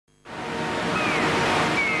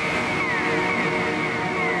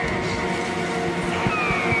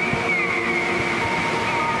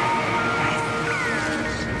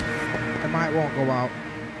go out.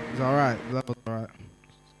 It's alright. Level's alright.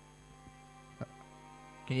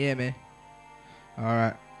 Can you hear me?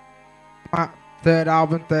 Alright. Third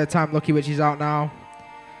album, third time lucky, which is out now.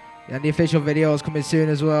 And the official video is coming soon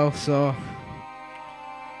as well, so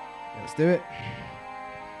let's do it.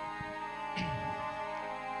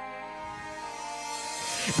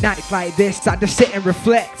 Nights like this, I just sit and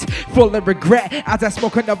reflect, full of regret, as I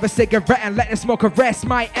smoke another cigarette and let the smoke arrest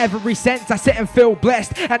my every sense. I sit and feel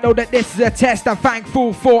blessed. I know that this is a test. I'm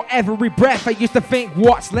thankful for every breath. I used to think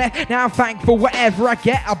what's left. Now I'm thankful whatever I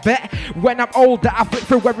get. I bet when I'm older, I flick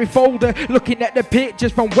through every folder, looking at the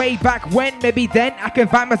pictures from way back when. Maybe then I can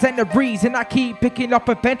find myself the reason I keep picking up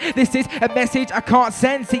a pen. This is a message I can't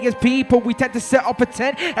send. See, as people, we tend to set up a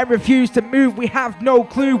tent and refuse to move. We have no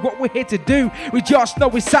clue what we're here to do. We just know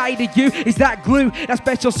inside of you is that glue, that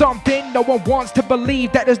special something. No one wants to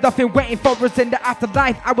believe that there's nothing waiting for us in the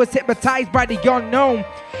afterlife. I was hypnotized by the unknown.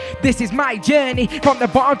 This is my journey from the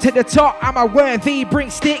bottom to the top. I'm a worthy,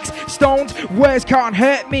 bring sticks, stones, words can't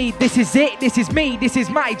hurt me. This is it, this is me, this is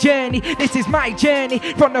my journey. This is my journey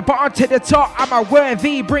from the bottom to the top. I'm a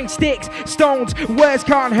worthy, bring sticks, stones, words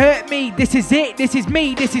can't hurt me. This is it, this is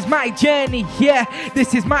me, this is my journey. Yeah,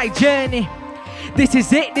 this is my journey. This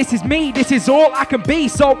is it, this is me, this is all I can be.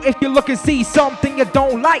 So if you look and see something you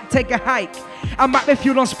don't like, take a hike. I might be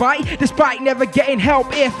fueled on spite, despite never getting help.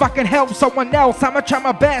 If I can help someone else, I'ma try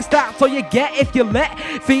my best. That's all you get if you let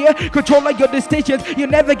fear control of your decisions. You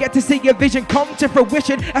never get to see your vision come to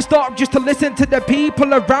fruition. I stopped just to listen to the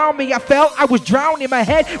people around me. I felt I was drowning, my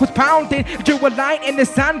head was pounding. Drew a line in the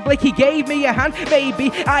sand, Blake, he gave me a hand.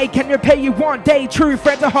 Maybe I can repay you one day. True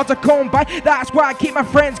friends are hard to come by, that's why I keep my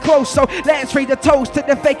friends close. So let's read the toast to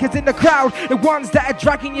the fakers in the crowd, the ones that are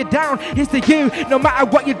dragging you down. Here's to you, no matter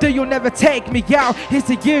what you do, you'll never take me out. Here's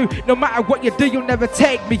to you, no matter what you do, you'll never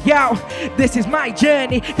take me out. This is my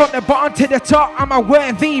journey from the bottom to the top. I'm a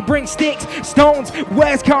worthy, bring sticks, stones,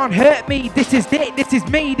 words can't hurt me. This is it, this is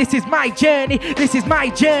me, this is my journey. This is my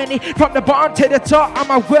journey from the bottom to the top.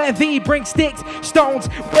 I'm a worthy, bring sticks, stones,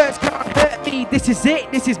 words can't hurt me. This is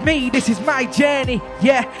it, this is me, this is my journey.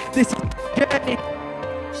 Yeah, this is my journey.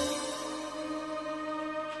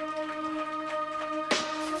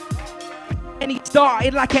 And he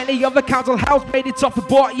started like any other council house, made it off the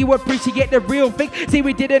board. You appreciate the real thing. See,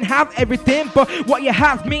 we didn't have everything, but what you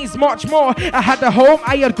have means much more. I had a home,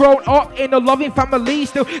 I had grown up in a loving family.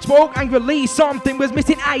 Still spoke angrily, something was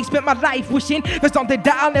missing. I spent my life wishing for something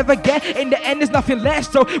that I'll never get. In the end, there's nothing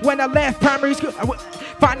left. So when I left primary school, I would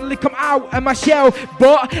finally come out of my shell.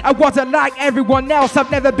 But I wasn't like everyone else.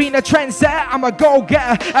 I've never been a trendsetter, I'm a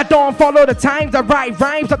go-getter. I don't follow the times, I write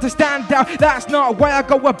rhymes not to stand out. That's not why I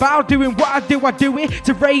go about doing what I do it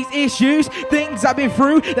to raise issues, things I've been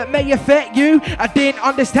through that may affect you. I didn't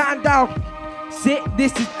understand how. Sit,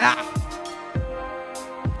 this is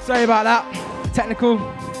sorry about that. Technical.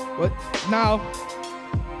 What now?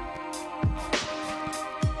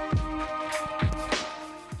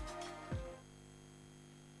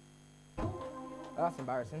 That's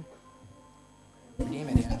embarrassing. Redeem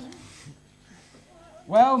it, yeah.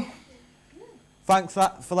 Well, thanks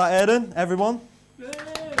for that, Aidan, everyone.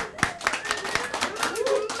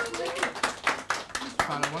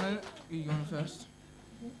 Who you going first?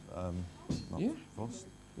 Not first.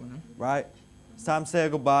 Right, it's time to say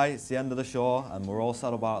goodbye. It's the end of the show, and we're all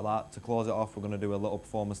sad about that. To close it off, we're going to do a little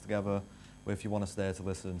performance together. If you want to stay to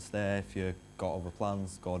listen, stay. If you've got other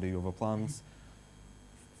plans, go do your other plans.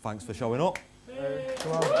 Thanks for showing up.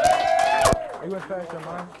 Come on. You went first,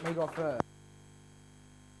 man. Me go first.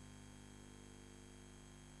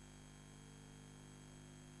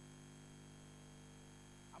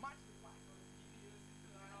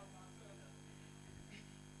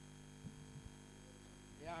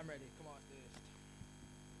 Yeah, I'm ready. Come on,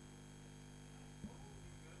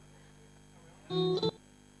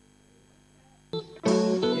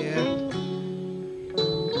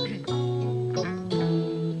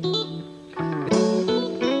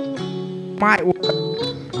 might work.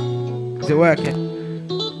 Is it working?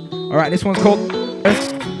 Alright, this one's called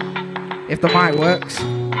If the Mic Works.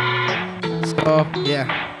 So, yeah.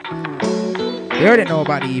 You already know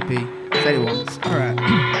about the EP. Said it once. Alright.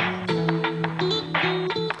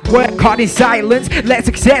 Work hard in silence, let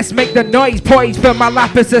success make the noise. Poised for my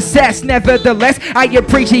life of success. Nevertheless, I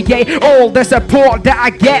appreciate all the support that I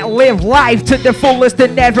get. Live life to the fullest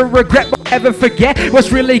and never regret, but never forget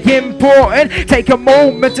what's really important. Take a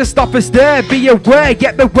moment to stop and stir. Be aware,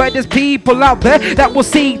 get the word, there's people out there that will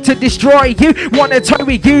seek to destroy you. Wanna toy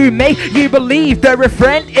with you, make you believe they're a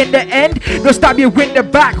friend. In the end, they'll stab you in the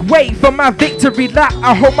back. Wait for my victory lap.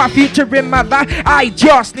 I hold my future in my life. I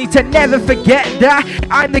just need to never forget that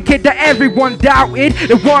I'm the the kid that everyone doubted,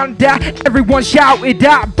 the one that everyone shouted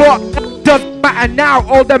at, but doesn't matter now.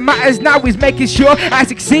 All that matters now is making sure I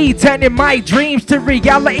succeed, turning my dreams to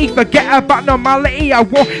reality. Forget about normality, I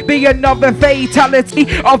won't be another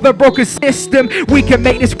fatality of a broken system. We can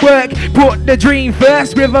make this work, put the dream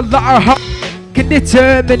first with a lot of heart and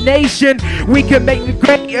determination. We can make the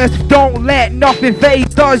greatest, don't let nothing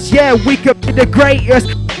faze us. Yeah, we can be the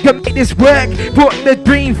greatest. We can make this work, put the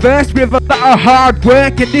dream first with a lot of hard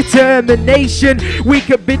work and determination. We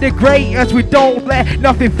could be the greatest, we don't let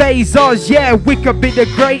nothing faze us. Yeah, we could be the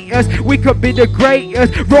greatest, we could be the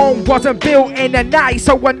greatest. Rome wasn't built in a night,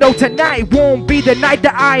 so I know tonight won't be the night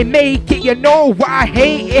that I make it. You know what, I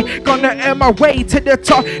hate it, gonna earn my way to the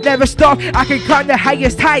top, never stop. I can climb the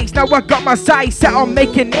highest heights, now I got my sights set on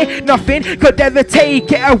making it. Nothing could ever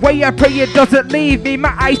take it away, I pray it doesn't leave me.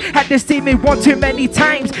 My eyes had deceived me one too many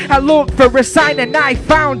times. I looked for a sign and I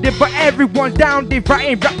found it, but everyone downed it.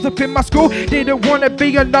 Writing raps up in my school, didn't wanna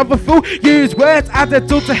be another fool. Use words as a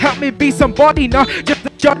tool to help me be somebody, not just a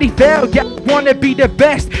Johnny fail. Yeah, I wanna be the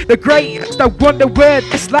best, the greatest. I wonder where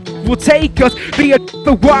this life will take us. Be a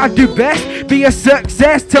for what I do best, be a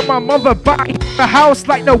success. Tell my mother buy a house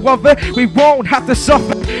like no other. We won't have to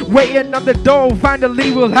suffer waiting on the door.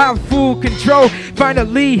 Finally we'll have full control,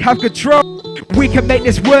 finally have control. We can make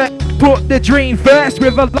this work, put the dream first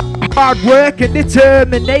with a lot of hard work and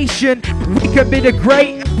determination. We can be the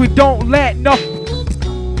greatest, we don't let nothing.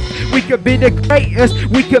 We can be the greatest,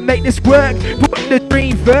 we can make this work, put the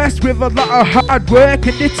dream first with a lot of hard work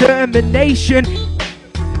and determination.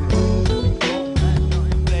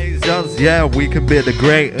 Yeah, we can be the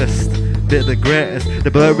greatest. The greatest. The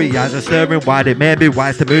blurry eyes are stirring wide. It may be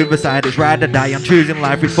wise to move aside. It's ride or die. I'm choosing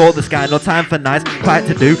life. Reach for the sky. No time for nice. Fight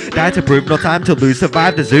to do. Die to prove. No time to lose.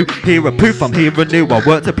 Survive the zoo. Here a poof. I'm here anew. I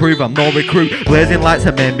work to prove I'm no recruit. Blazing lights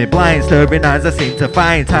have made me blind. Stirring eyes I seem to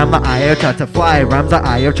find. Time that I have tried to fly. Rhymes that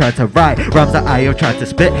I have tried to write. Rhymes that I have tried to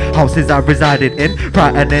spit. Houses I've resided in.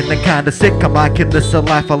 Frightening and kinda sick. I'm liking this a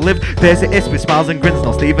life I live. Face it is with smiles and grins.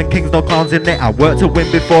 No Stephen Kings. No clowns in it. I work to win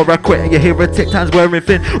before I quit. You hear a tick times wearing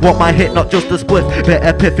thin. Want my hit, not just a split.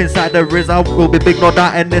 Better piff inside the riz. I will be big, no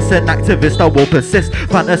doubt in this. An activist, I will persist.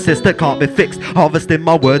 Fantasist that can't be fixed. Harvesting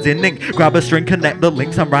my words in ink. Grab a string, connect the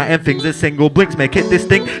links. I'm writing things in single blinks. Make it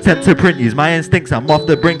distinct. Sent to print, use my instincts. I'm off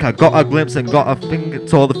the brink. I got a glimpse and got a thing.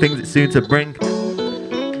 It's all the things it's soon to bring.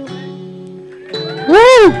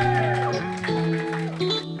 Woo!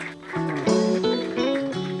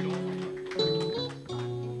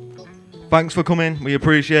 Thanks for coming. We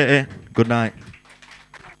appreciate it. Good night.